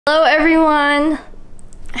Hello everyone.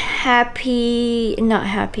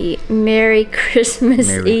 Merry Christmas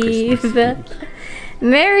Eve.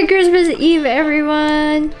 Merry Christmas Eve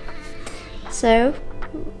everyone. So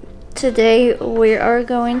today we are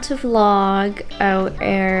going to vlog our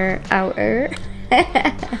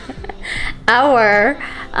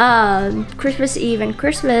Christmas Eve and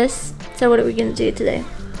Christmas. So what are we gonna do today?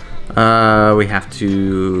 We have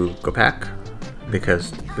to go pack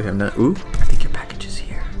because we have no. Ooh, I think your package is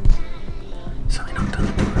here. Somebody knocked on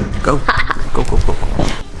the door. Go, go.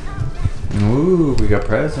 Ooh, we got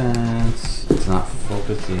presents. It's not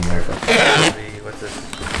focusing there. But what's this?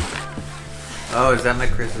 Oh, is that my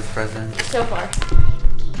Christmas present? So far,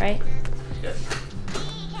 right? Yes.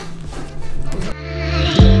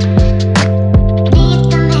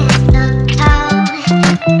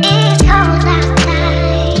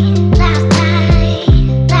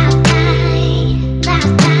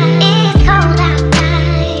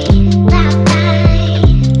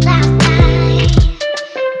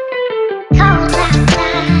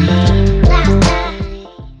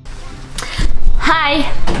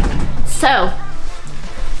 So,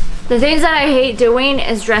 the things that I hate doing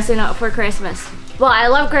is dressing up for Christmas. Well, I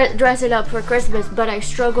love dressing up for Christmas, but I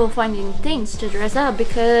struggle finding things to dress up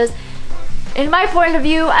because, in my point of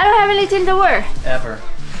view, I don't have anything to wear. Ever.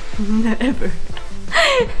 Ever.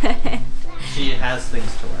 She has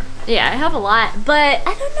things to wear. Yeah, I have a lot, but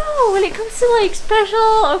I don't know. When it comes to like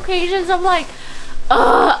special occasions, I'm like,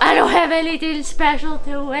 oh, I don't have anything special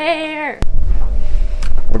to wear.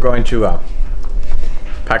 We're going to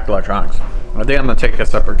packed electronics. I think I'm gonna take a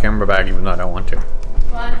separate camera bag even though I don't want to.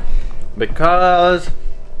 Why? Because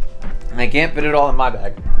I can't fit it all in my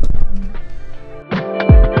bag.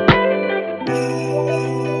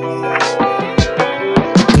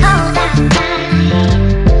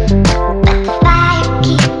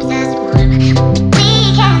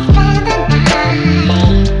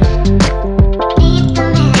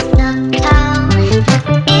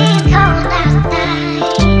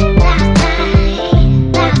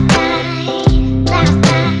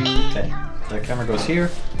 Goes here.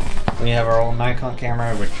 We have our old Nikon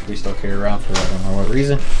camera, which we still carry around for I don't know what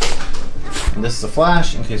reason. And this is a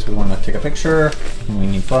flash in case we want to take a picture and we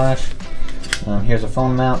need flash. Here's a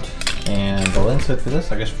phone mount and the lens hood for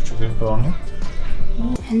this, I guess, which we're going to put on here.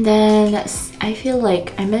 And then I feel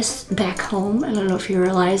like I miss back home. I don't know if you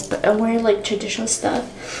realize, but I wear like traditional stuff.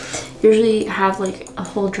 Usually have like a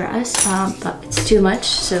whole dress, but it's too much,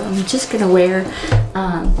 so I'm just gonna wear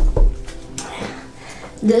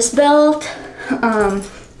this belt.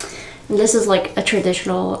 This is like a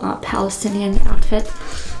traditional Palestinian outfit,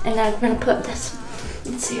 and I'm gonna put this.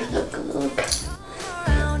 Let's see, look.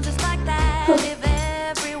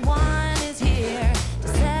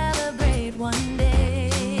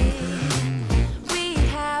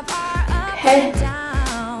 Okay.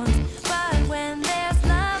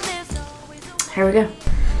 Here we go.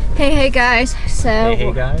 Hey guys. So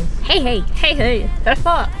hey guys. Hey. Hey.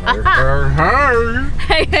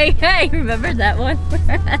 Remember that one?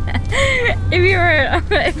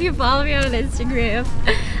 if you follow me on Instagram,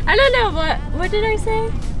 I don't know what did I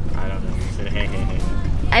say? I don't know. You said hey.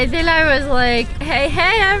 I think I was like,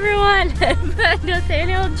 hey everyone. But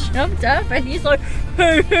Nathaniel jumped up and he's like,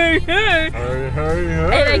 hey.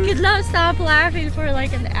 And I could not stop laughing for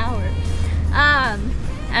like an hour. I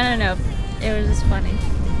don't know. It was just funny.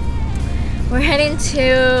 We're heading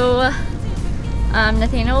to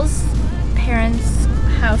Nathaniel's parents'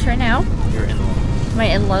 house right now. Your in-laws. My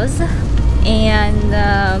in-laws. And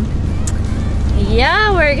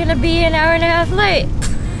yeah, we're gonna be an hour and a half late.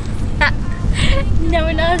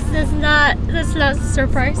 Knowing us, that's not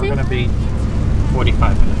surprising. We're gonna be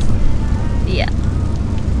 45 minutes late. Yeah.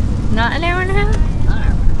 Not an hour and a half? Not an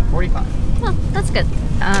hour, 45. Well, that's good.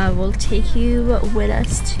 We'll take you with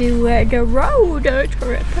us to the road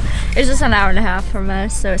trip. It's just an hour and a half from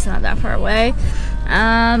us, so it's not that far away.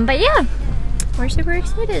 But yeah, we're super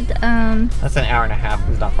excited. That's an hour and a half.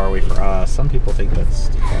 It's not far away for us. Some people think that's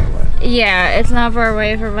too far away. Yeah, it's not far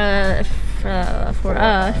away from for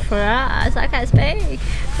us. I can't speak.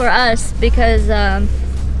 For us, because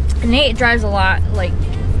Nate drives a lot. Like,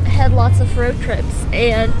 had lots of road trips,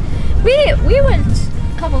 and we went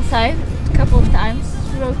a couple of times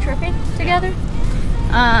road tripping together,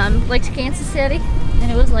 like to Kansas City,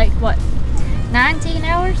 and it was like what, 19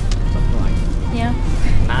 hours? Something like that. Yeah.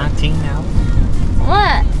 19 hours?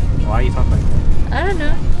 What? Why are you talking like that? I don't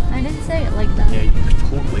know. I didn't say it like that. Yeah, you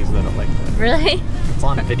totally said it like that. Really? It's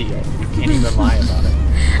on video. You can't even lie about it.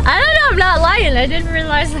 I don't know. I'm not lying. I didn't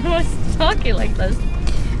realize I was talking like this.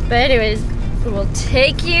 But anyways, we'll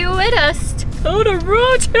take you with us to the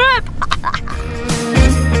road trip.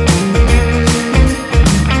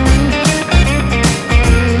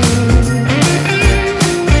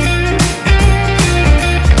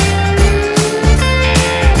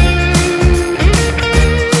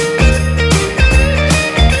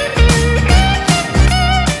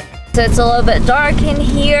 So it's a little bit dark in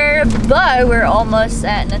here, but we're almost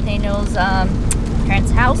at Nathaniel's parents'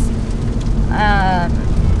 house.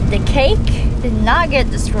 The cake did not get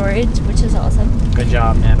destroyed, which is awesome. Good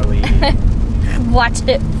job, Natalie. Watch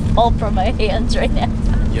it fall from my hands right now.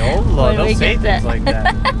 YOLO, don't say things like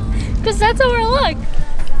that. Because that's how we look.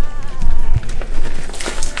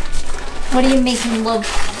 What are you making, love?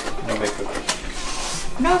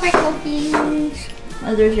 No bake cookies.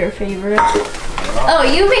 Oh, there's your favorite. Oh,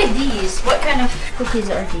 you made these. What kind of cookies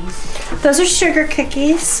are these? Those are sugar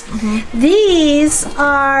cookies. These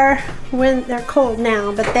are when they're cold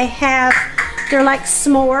now, but they're like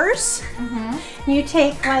s'mores. You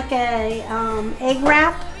take like a egg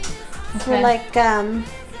wrap for like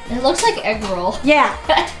it looks like egg roll. Yeah,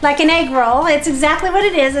 like an egg roll. It's exactly what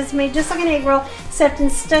it is. It's made just like an egg roll, except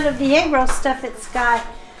instead of the egg roll stuff, it's got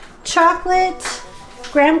chocolate,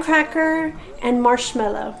 graham cracker, and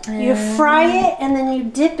marshmallow. You fry it and then you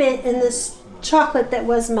dip it in this chocolate that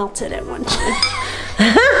was melted at one time.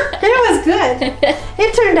 It was good.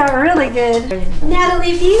 It turned out really good.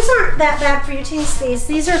 Natalie, these aren't that bad for you. Taste these.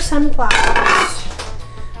 These are sunflowers.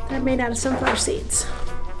 They're made out of sunflower seeds.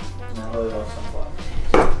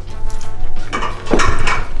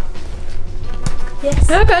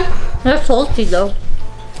 Yes. Okay. They're salty though.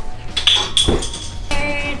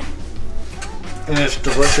 And it's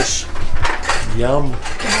delicious. Yum.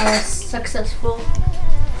 Successful.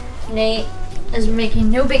 Nate is making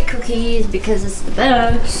no bake cookies because it's the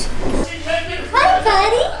best. Hi,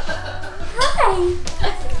 buddy. Hi.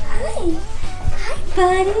 Hi. Hi,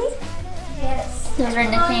 buddy. Yes. Those are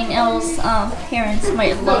Nathaniel's parents,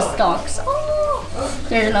 my lost dogs. Oh,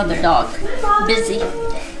 there's another dog. Busy.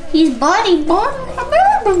 He's Buddy.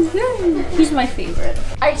 He's my favorite.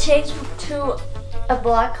 I changed to a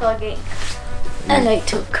black legging and I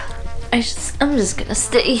took. I'm just gonna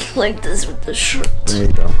stay like this with the shirt. There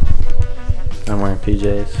you go. I'm wearing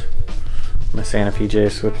PJs. My Santa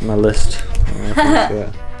PJs with my list.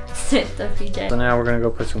 Santa PJ. So now we're gonna go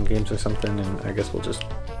play some games or something, and I guess we'll just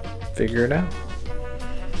figure it out.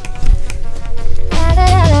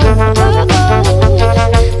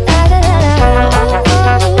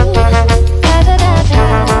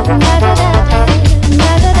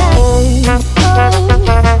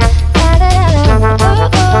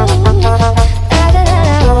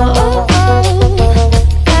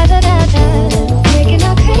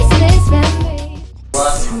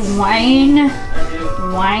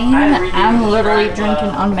 Wine, I'm literally drinking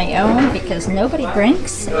on my own because nobody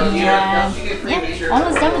drinks, and yeah,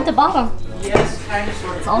 almost done with the bottle.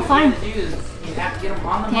 It's all fine.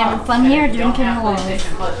 Having fun here, drinking alone.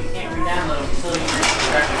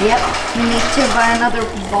 Yep, we need to buy another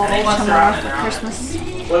bottle tomorrow for Christmas.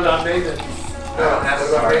 What about Nathan? He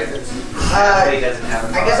doesn't have a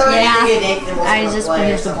bottle. I just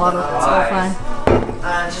finished the bottle. It's all fine.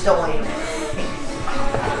 Just don't want you to.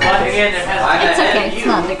 It's okay. It's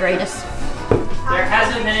not the greatest. There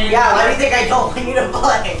hasn't been any. Yeah, why do you think I don't want you to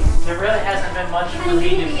play? There really hasn't been much for me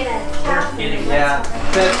to worth getting. Yeah.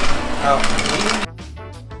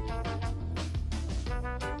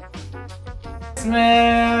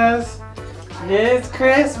 Christmas! It's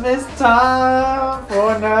Christmas time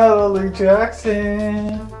for Natalie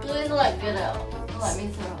Jackson. Please let me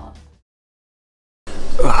throw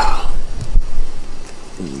up.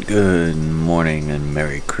 Good morning and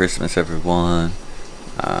Merry Christmas, everyone.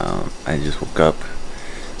 I just woke up.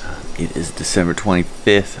 It is December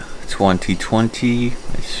 25th, 2020.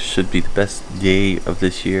 It should be the best day of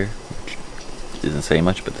this year, which doesn't say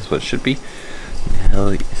much, but that's what it should be.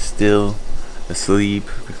 Nelly is still asleep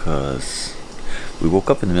because we woke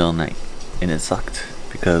up in the middle of the night and it sucked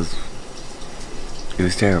because it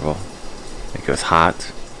was terrible. Like, it was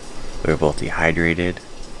hot. We were both dehydrated.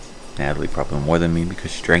 Natalie probably more than me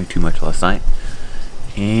because she drank too much last night.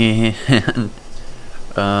 And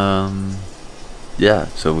yeah,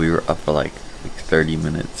 so we were up for like 30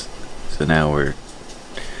 minutes. So now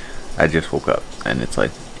I just woke up and it's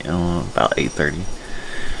like, about 8:30.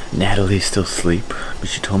 Natalie's still asleep, but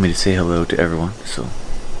she told me to say hello to everyone, so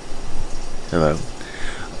hello.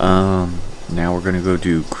 Now we're gonna go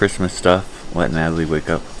do Christmas stuff, let Natalie wake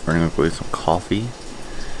up. We're gonna go get some coffee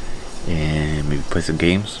and maybe play some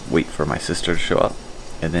games, wait for my sister to show up,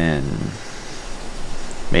 and then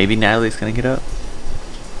maybe Natalie's gonna get up.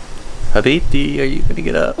 Habiti, are you gonna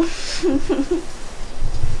get up? I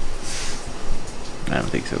don't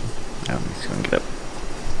think so. I don't think she's gonna get up.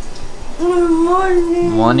 Good morning.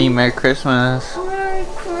 Morning, Merry Christmas. Merry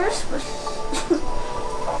Christmas.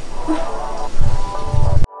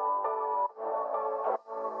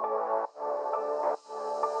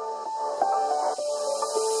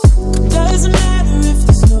 Doesn't matter if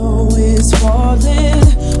there's no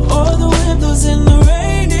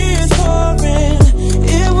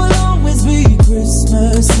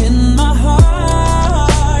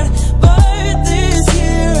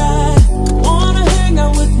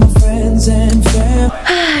friends and family.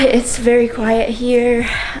 It's very quiet here.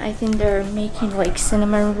 I think they're making like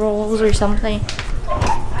cinnamon rolls or something.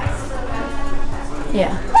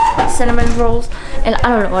 Yeah, cinnamon rolls, and I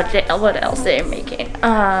don't know what else they're making.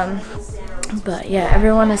 But yeah,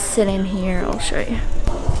 everyone is sitting here. I'll show you.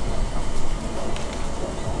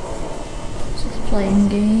 Just playing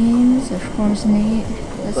games. Of course, Nate.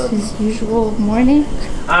 That's his usual morning.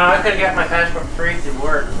 I could get my passport free through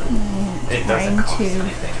work. Trying to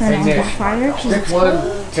turn on the fire because it's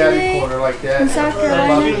cold today like that. in South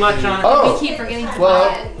Carolina. Too much on. Oh, Keep forgetting to well,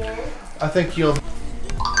 buy it. I think you'll.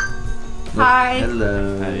 Hi.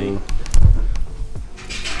 Hello. Hi.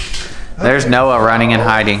 There's Noah running and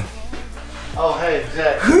hiding. Oh, hey,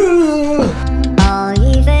 Zach. All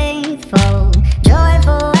ye faithful,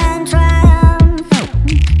 joyful and triumphant,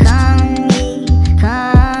 come ye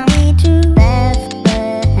to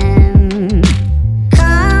Bethlehem.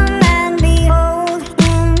 Come and behold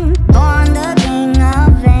him, born the King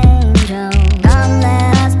of angels. Come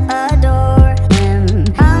let us adore him,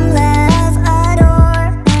 come let us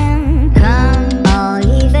adore him. Come all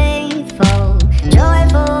ye faithful,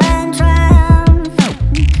 joyful and triumphant,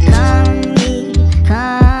 come ye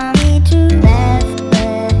to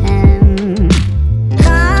Bethlehem.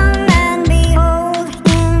 Come and behold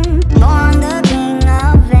him, born the King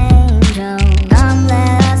of angels. Come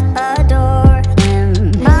let us adore him,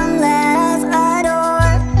 come let us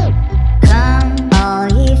adore. Come all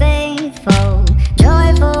ye faithful,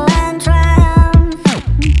 joyful and triumphant,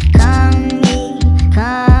 come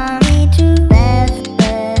ye to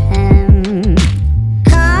Bethlehem.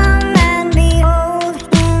 Come and behold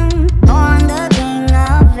him, born the King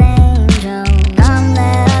of angels. Come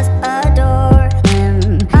let us adore him,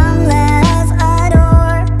 come let us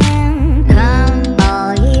adore him. Come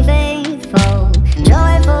all ye faithful,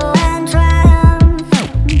 joyful and triumphant,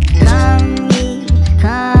 come ye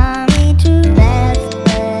to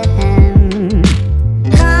Bethlehem.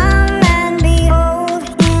 Come and behold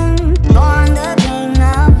him, born the King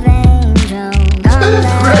of angels. Come let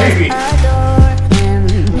us adore him.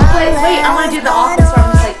 Wait, I want to do the office where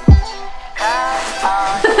I'm just like.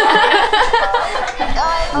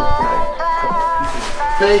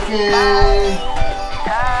 Bacon.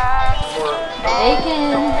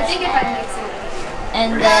 Bacon, I think if I mix it.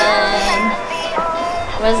 and then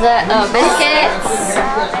was that biscuits,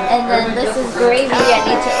 and then this is gravy. I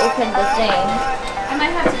need to open the thing, I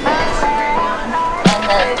might have to put extra gravy on. and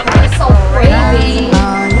then put some gravy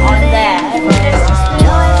on that.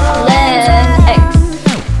 Then eggs,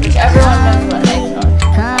 which everyone knows what eggs are.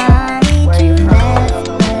 Where are you from?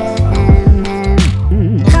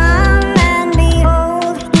 Come and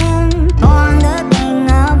behold him, born the King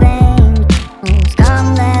of angels.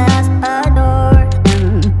 Come let us adore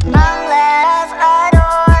him, come let us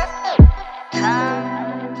adore. Come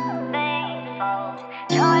faithful,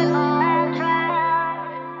 joyful and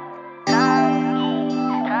triumphant,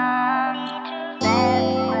 come to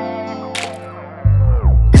Bethlehem.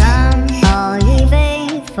 Come all ye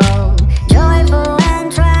faithful, joyful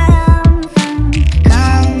and triumphant,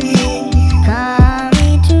 come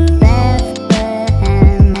to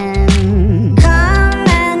Bethlehem. Come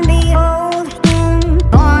and behold him,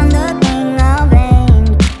 born the King of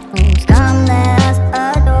angels. Come let us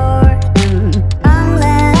adore him, come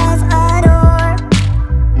let us adore.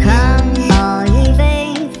 Come all ye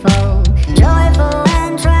faithful, joyful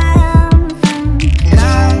and triumphant,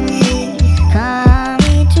 come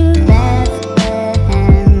to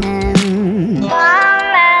Bethlehem.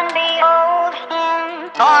 Come and behold him,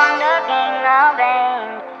 born the King of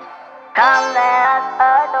angels. Come let us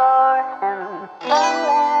adore him.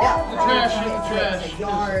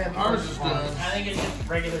 Ours is done. I think it's just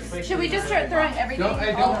regular quick. Should we just start throwing everything Don't,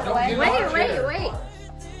 hey, all don't the way? get Wait.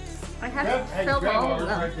 I Yep, haven't hey, filled grab all of ours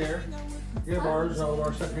them. right there. Get ours, all of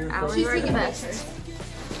our stuff here. She's taking pictures.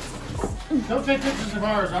 Don't take pictures of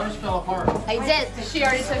ours. Ours fell apart. I did. She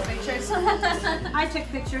already took pictures. I took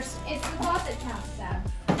pictures. It's the thought that counts, Dad.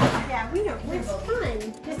 Yeah, we don't. It's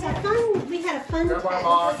fun. It's a fun. We had a fun Grab our time.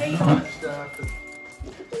 box and all that stuff.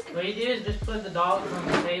 What you do is just put the dollars on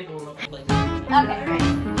the table. Like, Okay.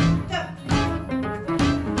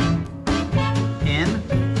 N,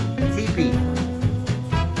 TP.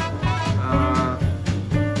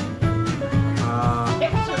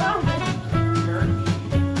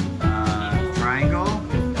 Triangle.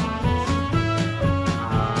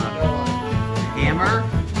 Hammer.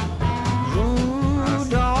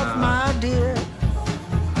 Rudolph, my dear,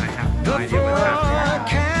 I have no idea what that's.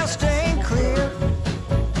 forecast ain't clear.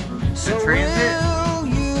 So transit. will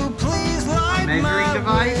you please light Measuring my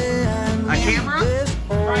device.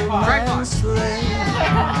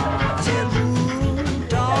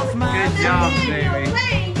 baby.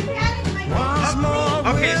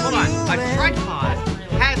 Okay, hold on. A tripod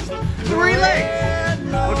has 3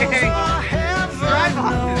 legs. Okay?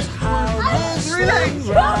 Tripod has 3 legs.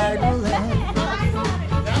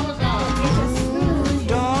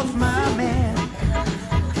 Rudolph, my man,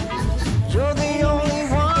 you're the only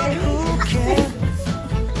one who can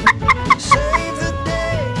save the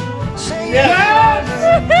day. Save the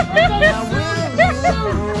day. I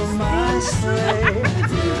will rule my sleigh.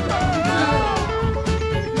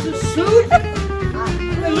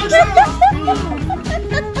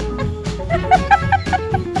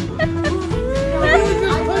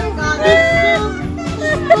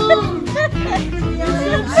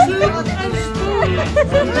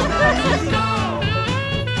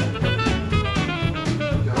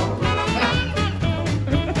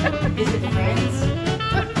 Is it Friends?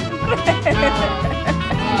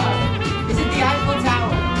 Is it the Eiffel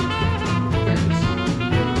Tower?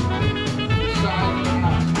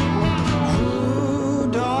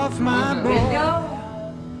 Rudolph, my boy,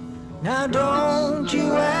 now don't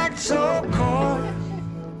you act so coy.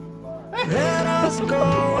 Let us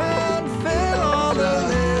go and fill all the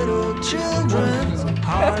little children's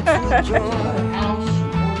hearts with joy.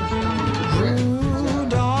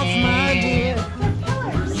 Rudolph, my dear,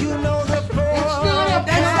 you know the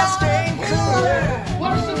forecast ain't clear.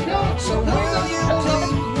 So will you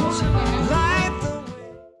please light the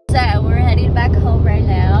way? So we're heading back home right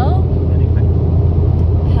now.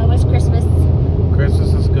 How was Christmas?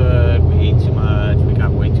 Christmas is good. We ate too much. We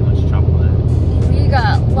got way too much chocolate. We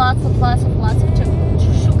got lots of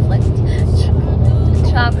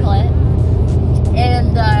chocolate,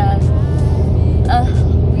 and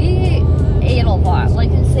we ate a lot,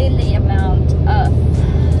 like insanely amount of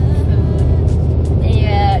food,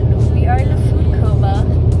 and we are in a food coma.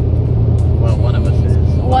 Well, one of us is.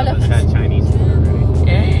 One of us had Chinese food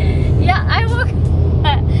already. Yeah, I woke.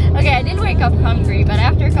 Okay, I didn't wake up hungry, but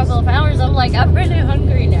after a couple of hours, I'm like, I'm really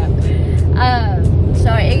hungry now. So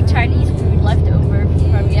I ate Chinese food left over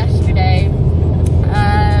from yesterday.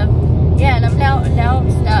 Yeah, and I'm now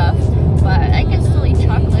I'm stuffed, but I can still eat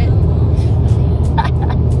chocolate.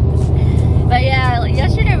 But yeah,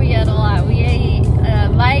 yesterday we ate a lot. We ate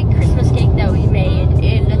my Christmas cake that we made,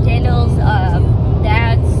 and Nathaniel's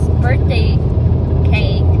dad's birthday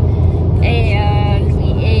cake, and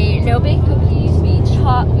we ate no-bake cookies. We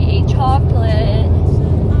ate chocolate.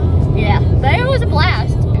 Yeah, but it was a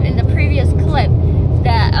blast. In the previous clip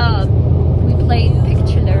that we played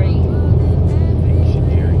Pictionary.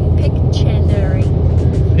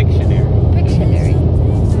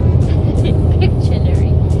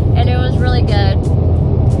 Pictionary. And it was really good.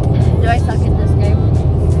 Do I suck at this game?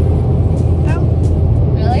 No.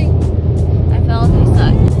 Really? I felt like I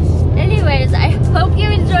sucked. Anyways, I hope you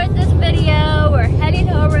enjoyed this video. We're heading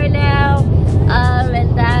home right now.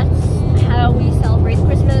 And that's how we celebrate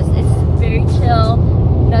Christmas. It's very chill.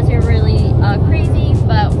 Nothing really crazy,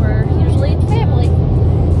 but we're usually family.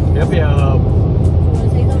 Yep. You want to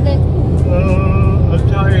say something? I'm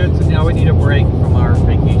tired, so now we need a break from our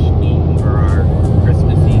vacation or our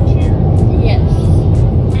Christmas each year. Yes.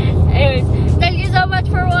 Anyways, thank you so much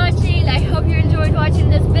for watching. I hope you enjoyed watching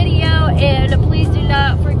this video, and please do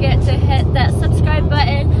not forget to hit that subscribe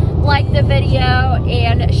button, like the video,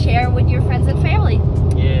 and share with your friends and family.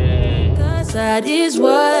 Yeah. 'Cause that is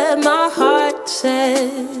what my heart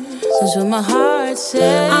says. That's what my heart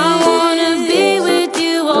says. I wanna